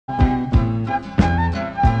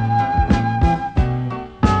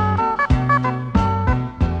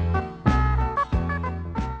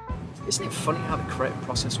funny how the creative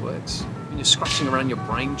process works? When you're scratching around your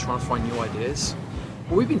brain trying to find new ideas?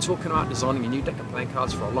 Well, we've been talking about designing a new deck of playing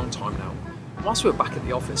cards for a long time now. Whilst we were back at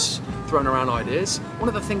the office throwing around ideas, one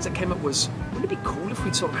of the things that came up was, wouldn't it be cool if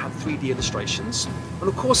we'd sort of had 3D illustrations? And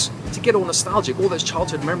of course, to get all nostalgic, all those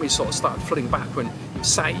childhood memories sort of started flooding back when you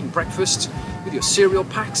sat eating breakfast with your cereal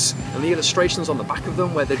packs and the illustrations on the back of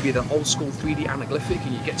them where there'd be the old school 3D anaglyphic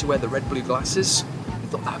and you get to wear the red blue glasses. I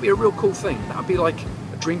thought that'd be a real cool thing. That'd be like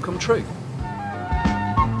a dream come true.